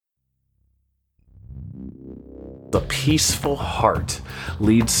A peaceful heart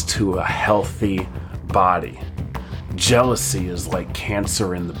leads to a healthy body. Jealousy is like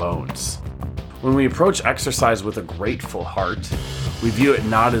cancer in the bones. When we approach exercise with a grateful heart, we view it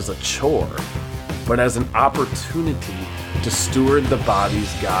not as a chore, but as an opportunity to steward the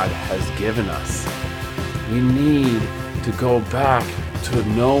bodies God has given us. We need to go back to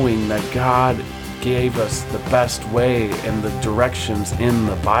knowing that God gave us the best way and the directions in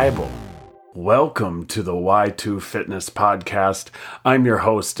the Bible. Welcome to the Y2 Fitness Podcast. I'm your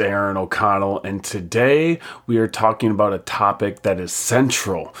host, Aaron O'Connell, and today we are talking about a topic that is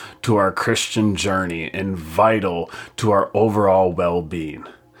central to our Christian journey and vital to our overall well-being.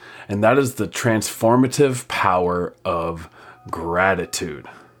 And that is the transformative power of gratitude.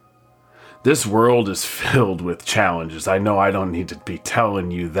 This world is filled with challenges. I know I don't need to be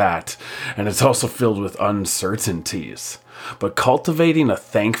telling you that. And it's also filled with uncertainties. But cultivating a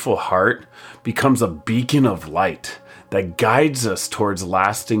thankful heart becomes a beacon of light that guides us towards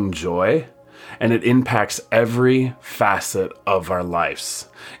lasting joy, and it impacts every facet of our lives,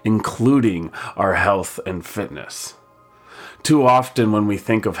 including our health and fitness. Too often when we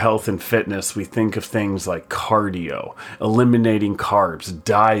think of health and fitness, we think of things like cardio, eliminating carbs,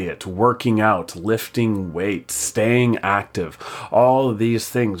 diet, working out, lifting weights, staying active, all of these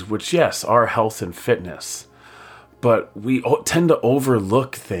things, which yes, are health and fitness. But we tend to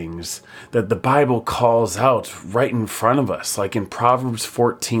overlook things that the Bible calls out right in front of us, like in Proverbs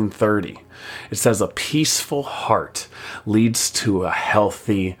 14:30. It says, "A peaceful heart leads to a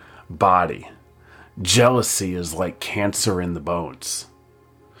healthy body. Jealousy is like cancer in the bones."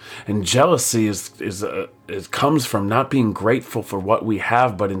 And jealousy it comes from not being grateful for what we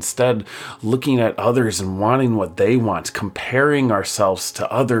have, but instead looking at others and wanting what they want, comparing ourselves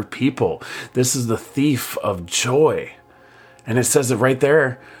to other people. This is the thief of joy. And it says it right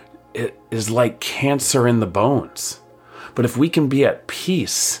there. It is like cancer in the bones. But if we can be at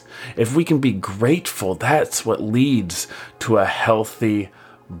peace, if we can be grateful, that's what leads to a healthy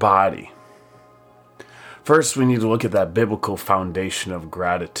body. First, we need to look at that biblical foundation of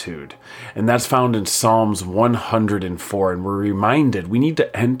gratitude, and that's found in Psalms 104, and we're reminded we need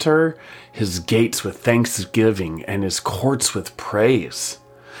to enter his gates with thanksgiving and his courts with praise.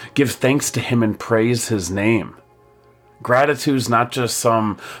 Give thanks to him and praise his name. Gratitude is not just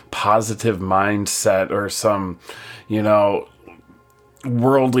some positive mindset or some,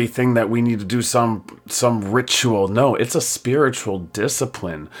 worldly thing that we need to do some ritual. No, it's a spiritual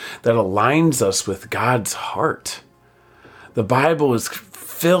discipline that aligns us with God's heart. The Bible is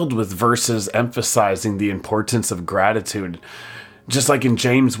filled with verses emphasizing the importance of gratitude. Just like in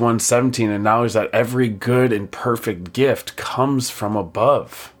James 1:17, acknowledge that every good and perfect gift comes from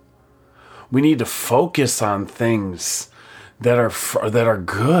above. We need to focus on things that are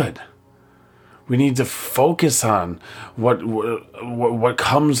good. We need to focus on what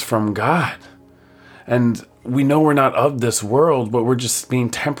comes from God. And we know we're not of this world, but we're just being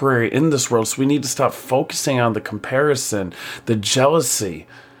temporary in this world. So we need to stop focusing on the comparison, the jealousy,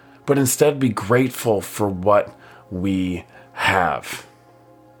 but instead be grateful for what we have.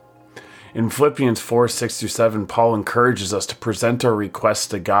 In Philippians 4:6-7, Paul encourages us to present our requests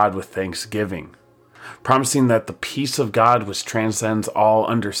to God with thanksgiving, promising that the peace of God, which transcends all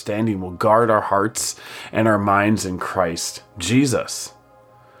understanding, will guard our hearts and our minds in Christ Jesus.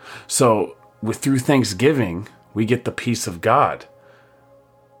 So, through thanksgiving, we get the peace of God,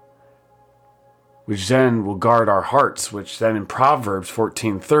 which then will guard our hearts, which then in Proverbs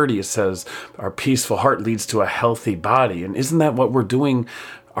 14:30, it says, "Our peaceful heart leads to a healthy body." And isn't that what we're doing,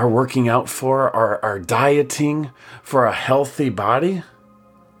 our working out for, our dieting for a healthy body?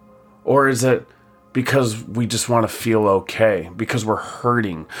 Or is it because we just want to feel okay, because we're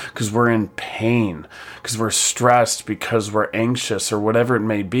hurting, because we're in pain, because we're stressed, because we're anxious, or whatever it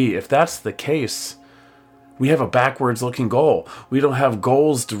may be? If that's the case, we have a backwards looking goal. We don't have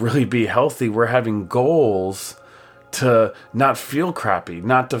goals to really be healthy. We're having goals to not feel crappy,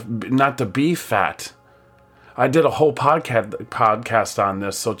 not to be fat. I did a whole podcast on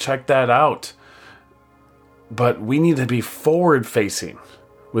this, so check that out. But we need to be forward facing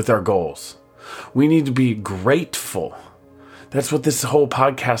with our goals. We need to be grateful. That's what this whole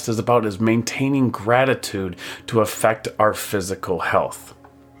podcast is about, is maintaining gratitude to affect our physical health.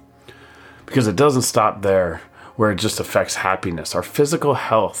 Because it doesn't stop there where it just affects happiness. Our physical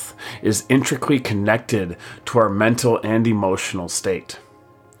health is intricately connected to our mental and emotional state.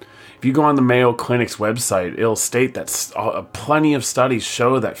 If you go on the Mayo Clinic's website, it'll state that plenty of studies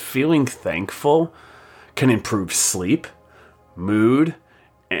show that feeling thankful can improve sleep, mood,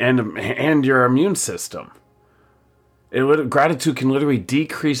 and your immune system. Gratitude can literally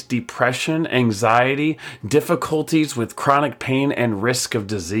decrease depression, anxiety, difficulties with chronic pain, and risk of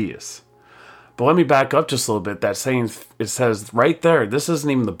disease. But let me back up just a little bit. That saying, it says right there, this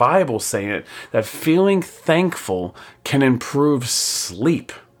isn't even the Bible saying it, that feeling thankful can improve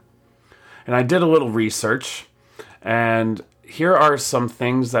sleep. And I did a little research, and here are some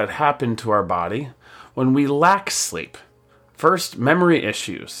things that happen to our body when we lack sleep. First, memory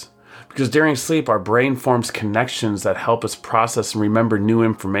issues. Because during sleep, our brain forms connections that help us process and remember new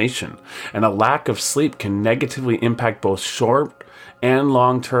information. And a lack of sleep can negatively impact both short and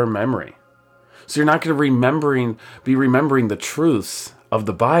long-term memory. So you're not going to be remembering the truths of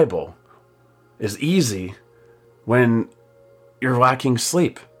the Bible as easy when you're lacking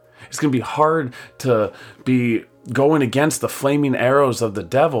sleep. It's going to be hard to be going against the flaming arrows of the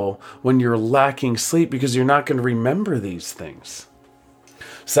devil when you're lacking sleep because you're not going to remember these things.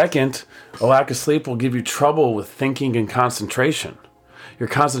 Second, a lack of sleep will give you trouble with thinking and concentration. Your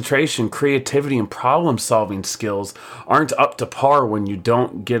concentration, creativity, and problem-solving skills aren't up to par when you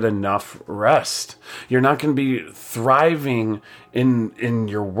don't get enough rest. You're not going to be thriving in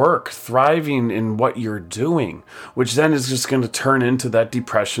your work, thriving in what you're doing, which then is just going to turn into that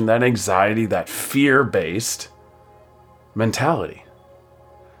depression, that anxiety, that fear-based mentality.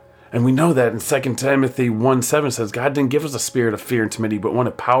 And we know that in 2 Timothy 1:7 says, God didn't give us a spirit of fear and timidity, but one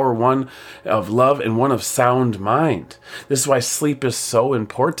of power, one of love, and one of sound mind. This is why sleep is so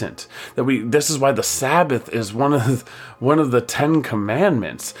important. This is why the Sabbath is one of the 10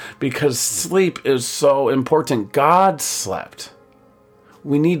 commandments, because sleep is so important. God slept.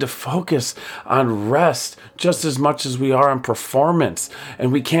 We need to focus on rest just as much as we are on performance.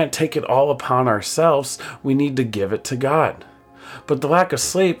 And we can't take it all upon ourselves. We need to give it to God. But the lack of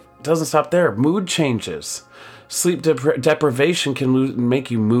sleep doesn't stop there. Mood changes. Sleep deprivation can make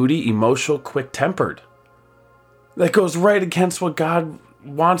you moody, emotional, quick-tempered. That goes right against what God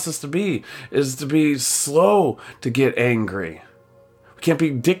wants us to be, is to be slow to get angry. We can't be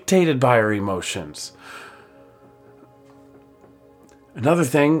dictated by our emotions. Another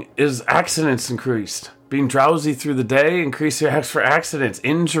thing is accidents increased. Being drowsy through the day increases your for accidents,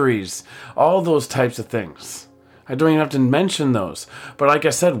 injuries, all those types of things. I don't even have to mention those. But like I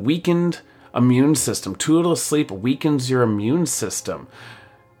said, weakened immune system. Too little sleep weakens your immune system.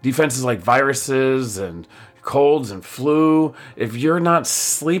 Defenses like viruses and colds and flu. If you're not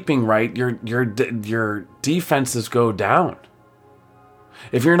sleeping right, your defenses go down.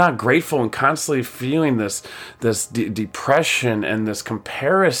 If you're not grateful and constantly feeling this depression and this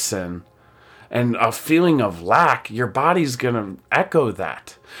comparison and a feeling of lack, your body's going to echo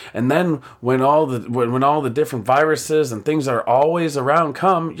that. And then when all the different viruses and things that are always around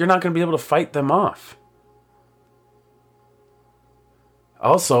come, you're not going to be able to fight them off.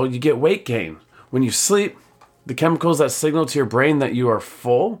 Also, you get weight gain. When you sleep, the chemicals that signal to your brain that you are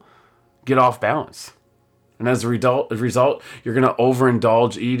full get off balance. And as a result, you're going to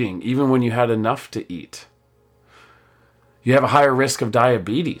overindulge eating, even when you had enough to eat. You have a higher risk of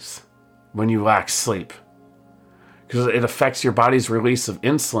diabetes when you lack sleep, because it affects your body's release of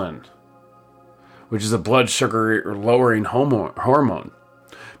insulin, which is a blood sugar lowering hormone.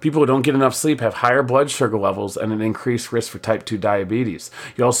 People who don't get enough sleep have higher blood sugar levels and an increased risk for type 2 diabetes.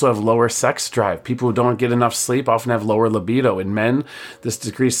 You also have lower sex drive. People who don't get enough sleep often have lower libido. In men, this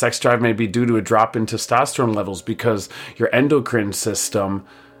decreased sex drive may be due to a drop in testosterone levels because your endocrine system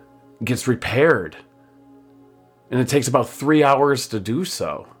gets repaired. And it takes about 3 hours to do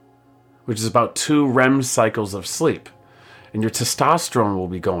so, which is about 2 REM cycles of sleep. And your testosterone will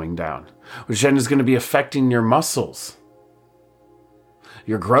be going down, which then is going to be affecting your muscles,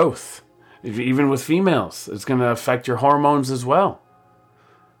 your growth. Even with females, it's going to affect your hormones as well.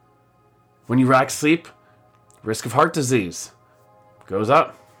 When you lack sleep, risk of heart disease goes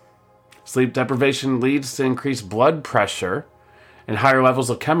up. Sleep deprivation leads to increased blood pressure and higher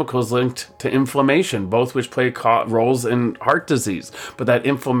levels of chemicals linked to inflammation, both which play roles in heart disease. But that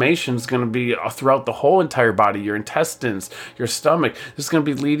inflammation is going to be throughout the whole entire body, your intestines, your stomach. This is going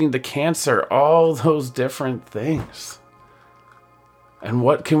to be leading to cancer, all those different things. And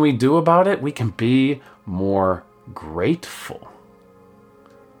what can we do about it? We can be more grateful.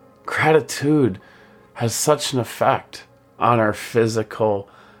 Gratitude has such an effect on our physical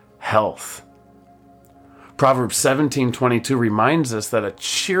health. Proverbs 17:22 reminds us that a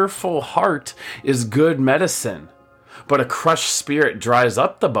cheerful heart is good medicine, but a crushed spirit dries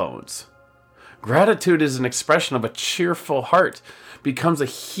up the bones. Gratitude is an expression of a cheerful heart, becomes a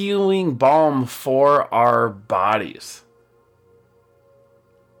healing balm for our bodies.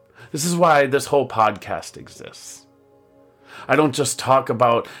 This is why this whole podcast exists. I don't just talk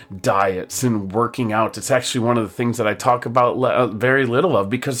about diets and working out. It's actually one of the things that I talk about very little of,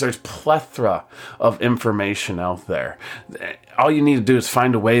 because there's plethora of information out there. All you need to do is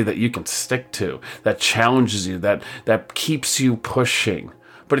find a way that you can stick to, that challenges you, that keeps you pushing.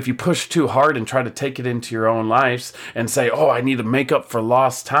 But if you push too hard and try to take it into your own lives and say, oh, I need to make up for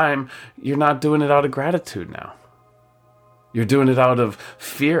lost time, you're not doing it out of gratitude now. You're doing it out of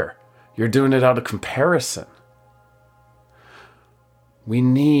fear. You're doing it out of comparison. We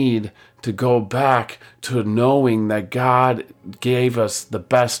need to go back to knowing that God gave us the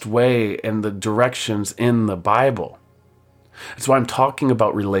best way and the directions in the Bible. That's why I'm talking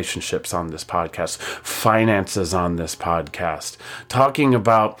about relationships on this podcast, finances on this podcast, talking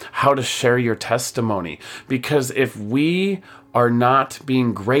about how to share your testimony. Because if we are not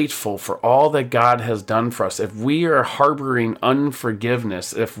being grateful for all that God has done for us, if we are harboring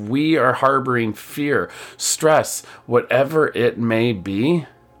unforgiveness, if we are harboring fear, stress, whatever it may be,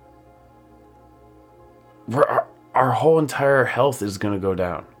 our whole entire health is going to go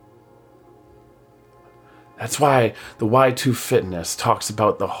down. That's why the Y2 Fitness talks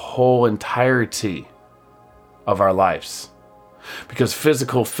about the whole entirety of our lives. Because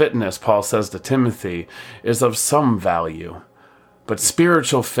physical fitness, Paul says to Timothy, is of some value. But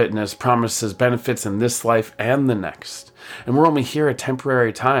spiritual fitness promises benefits in this life and the next. And we're only here a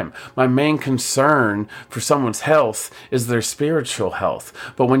temporary time. My main concern for someone's health is their spiritual health.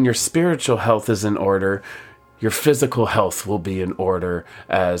 But when your spiritual health is in order, your physical health will be in order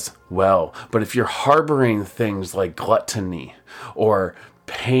as well. But if you're harboring things like gluttony or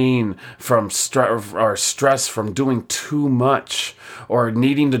pain from stress from doing too much, or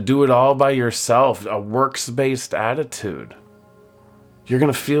needing to do it all by yourself, a works-based attitude, you're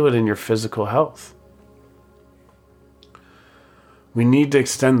going to feel it in your physical health. We need to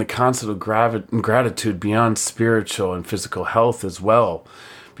extend the concept of gratitude beyond spiritual and physical health as well,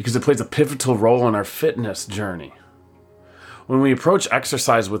 because it plays a pivotal role in our fitness journey. When we approach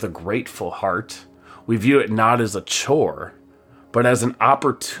exercise with a grateful heart, we view it not as a chore, but as an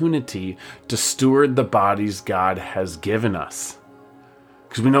opportunity to steward the bodies God has given us.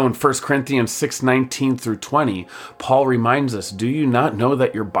 Because we know in 1 Corinthians 6:19 through 20, Paul reminds us, do you not know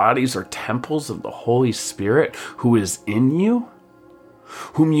that your bodies are temples of the Holy Spirit who is in you,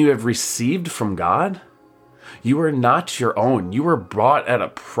 whom you have received from God? You are not your own. You were bought at a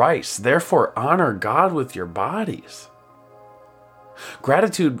price. Therefore, honor God with your bodies.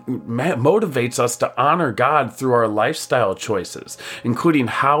 Gratitude motivates us to honor God through our lifestyle choices, including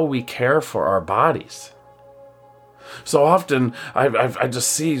how we care for our bodies. So often, I just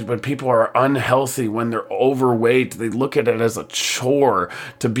see when people are unhealthy, when they're overweight, they look at it as a chore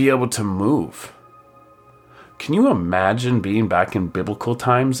to be able to move. Can you imagine being back in biblical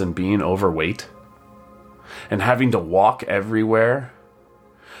times and being overweight? And having to walk everywhere?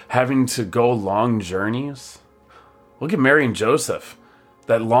 Having to go long journeys? Look at Mary and Joseph,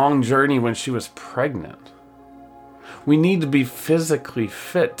 that long journey when she was pregnant. We need to be physically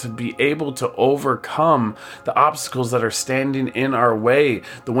fit to be able to overcome the obstacles that are standing in our way,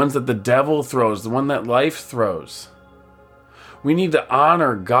 the ones that the devil throws, the one that life throws. We need to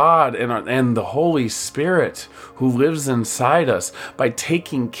honor God and the Holy Spirit who lives inside us by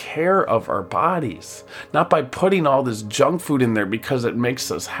taking care of our bodies, not by putting all this junk food in there because it makes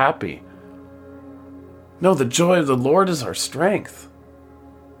us happy. No, the joy of the Lord is our strength.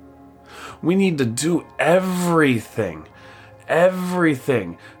 We need to do everything.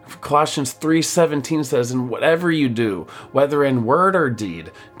 Colossians 3:17 says, and whatever you do, whether in word or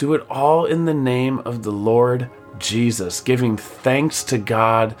deed, do it all in the name of the Lord Jesus, giving thanks to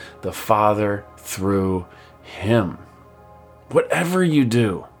God the Father through him. Whatever you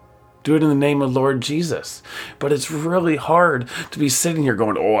do, do it in the name of Lord Jesus. But it's really hard to be sitting here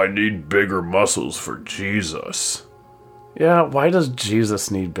going, oh, I need bigger muscles for Jesus. Yeah, why does Jesus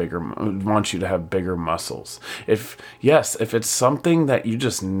want you to have bigger muscles? If it's something that you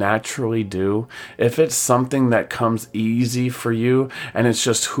just naturally do, if it's something that comes easy for you, and it's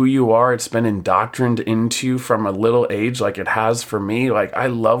just who you are, it's been indoctrined into you from a little age like it has for me. Like, I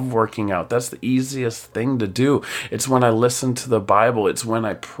love working out. That's the easiest thing to do. It's when I listen to the Bible. It's when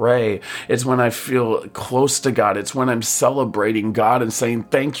I pray. It's when I feel close to God. It's when I'm celebrating God and saying,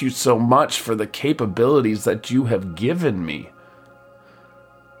 thank you so much for the capabilities that you have given me.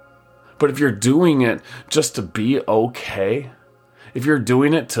 But if you're doing it just to be okay, if you're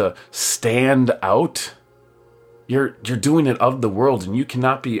doing it to stand out, you're doing it of the world, and you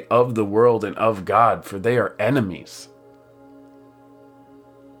cannot be of the world and of God, for they are enemies.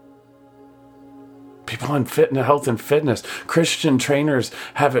 People in health and fitness, Christian trainers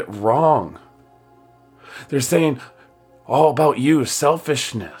have it wrong. They're saying, all about you,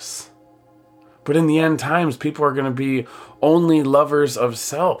 selfishness. But in the end times, people are going to be only lovers of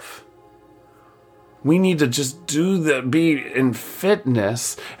self. We need to just be in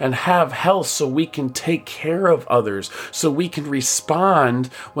fitness and have health so we can take care of others, so we can respond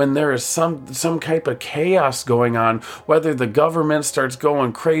when there is some type of chaos going on, whether the government starts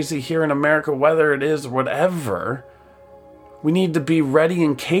going crazy here in America, whether it is whatever. We need to be ready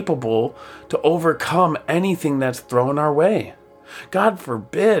and capable to overcome anything that's thrown our way. God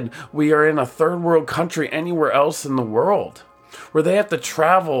forbid we are in a third world country anywhere else in the world where they have to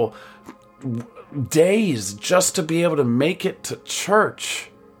travel days just to be able to make it to church.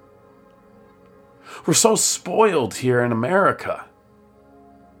 We're so spoiled here in America.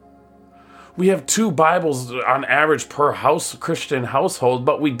 We have 2 Bibles on average per Christian household,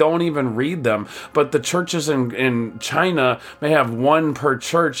 but we don't even read them. But the churches in China may have 1 per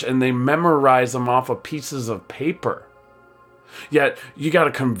church, and they memorize them off of pieces of paper. Yet you got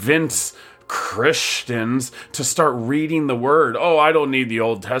to convince Christians to start reading the Word. Oh, I don't need the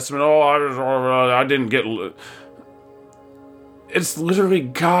Old Testament. Oh, I didn't get... It's literally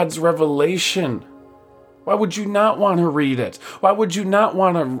God's revelation. Why would you not want to read it? Why would you not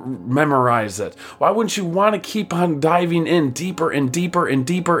want to memorize it? Why wouldn't you want to keep on diving in deeper and deeper and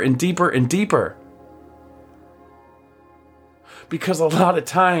deeper and deeper and deeper? Because a lot of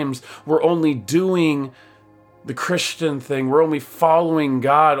times we're only doing the Christian thing. We're only following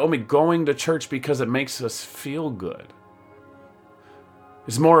God, only going to church because it makes us feel good.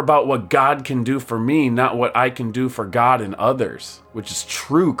 It's more about what God can do for me, not what I can do for God and others, which is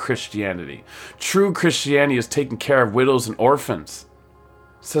true Christianity. True Christianity is taking care of widows and orphans.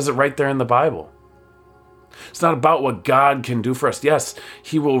 It says it right there in the Bible. It's not about what God can do for us. Yes,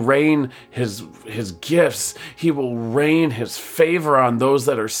 He will rain His gifts. He will rain His favor on those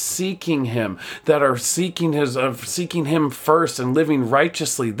that are seeking Him, that are seeking Him first and living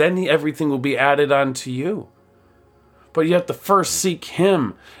righteously. Then everything will be added unto you. But you have to first seek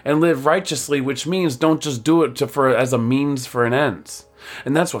Him and live righteously, which means don't just do it as a means for an end.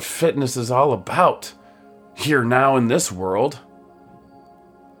 And that's what fitness is all about here now in this world.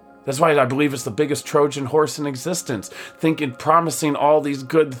 That's why I believe it's the biggest Trojan horse in existence. Promising all these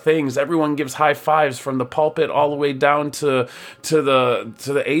good things. Everyone gives high fives from the pulpit all the way down to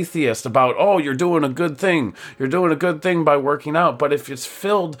the atheist about, oh, you're doing a good thing. You're doing a good thing by working out. But if it's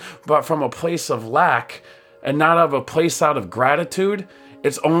filled but from a place of lack and not of a place out of gratitude,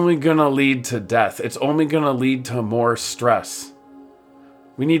 it's only going to lead to death. It's only going to lead to more stress.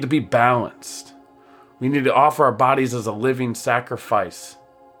 We need to be balanced. We need to offer our bodies as a living sacrifice.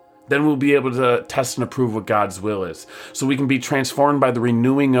 Then we'll be able to test and approve what God's will is, so we can be transformed by the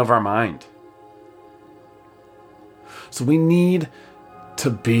renewing of our mind. So we need to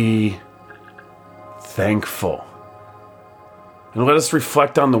be thankful. And let us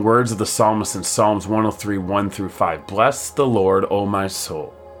reflect on the words of the psalmist in Psalms 103, 1-5. Bless the Lord, O my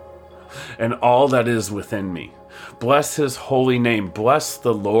soul, and all that is within me. Bless His holy name. Bless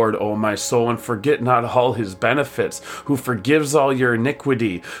the Lord, O my soul, and forget not all His benefits, who forgives all your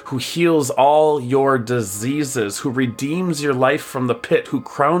iniquity, who heals all your diseases, who redeems your life from the pit, who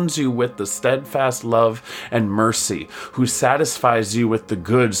crowns you with the steadfast love and mercy, who satisfies you with the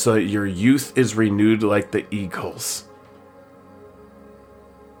good so that your youth is renewed like the eagles.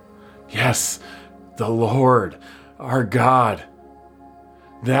 Yes, the Lord, our God,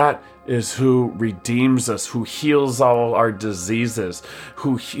 that is who redeems us, who heals all our diseases,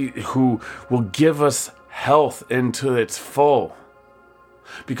 who will give us health into its full.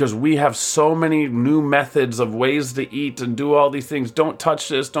 Because we have so many new methods of ways to eat and do all these things. Don't touch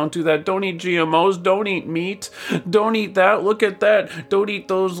this, don't do that, don't eat GMOs, don't eat meat, don't eat that, look at that, don't eat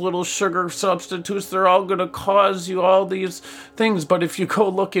those little sugar substitutes, they're all going to cause you all these things. But if you go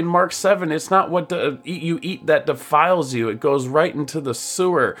look in Mark 7, it's not what you eat that defiles you, it goes right into the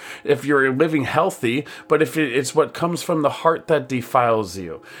sewer if you're living healthy, but if it's what comes from the heart that defiles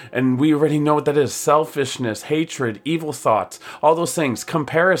you. And we already know what that is: selfishness, hatred, evil thoughts, all those things.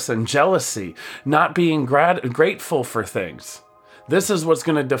 Comparison, jealousy, not being grateful for things. This is what's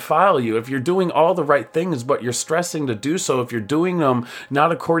going to defile you. If you're doing all the right things, but you're stressing to do so, if you're doing them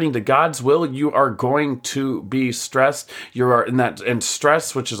not according to God's will, you are going to be stressed. You are in that, and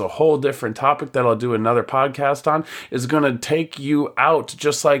stress, which is a whole different topic that I'll do another podcast on, is going to take you out,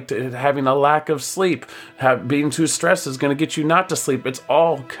 just like having a lack of sleep. Being too stressed is going to get you not to sleep. It's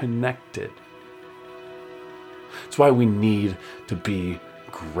all connected. That's why we need to be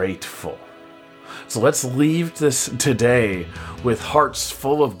grateful. So let's leave this today with hearts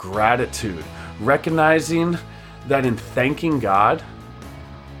full of gratitude, recognizing that in thanking God,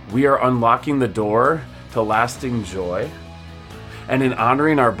 we are unlocking the door to lasting joy. And in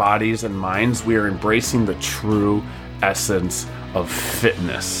honoring our bodies and minds, we are embracing the true essence of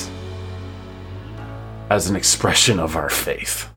fitness as an expression of our faith.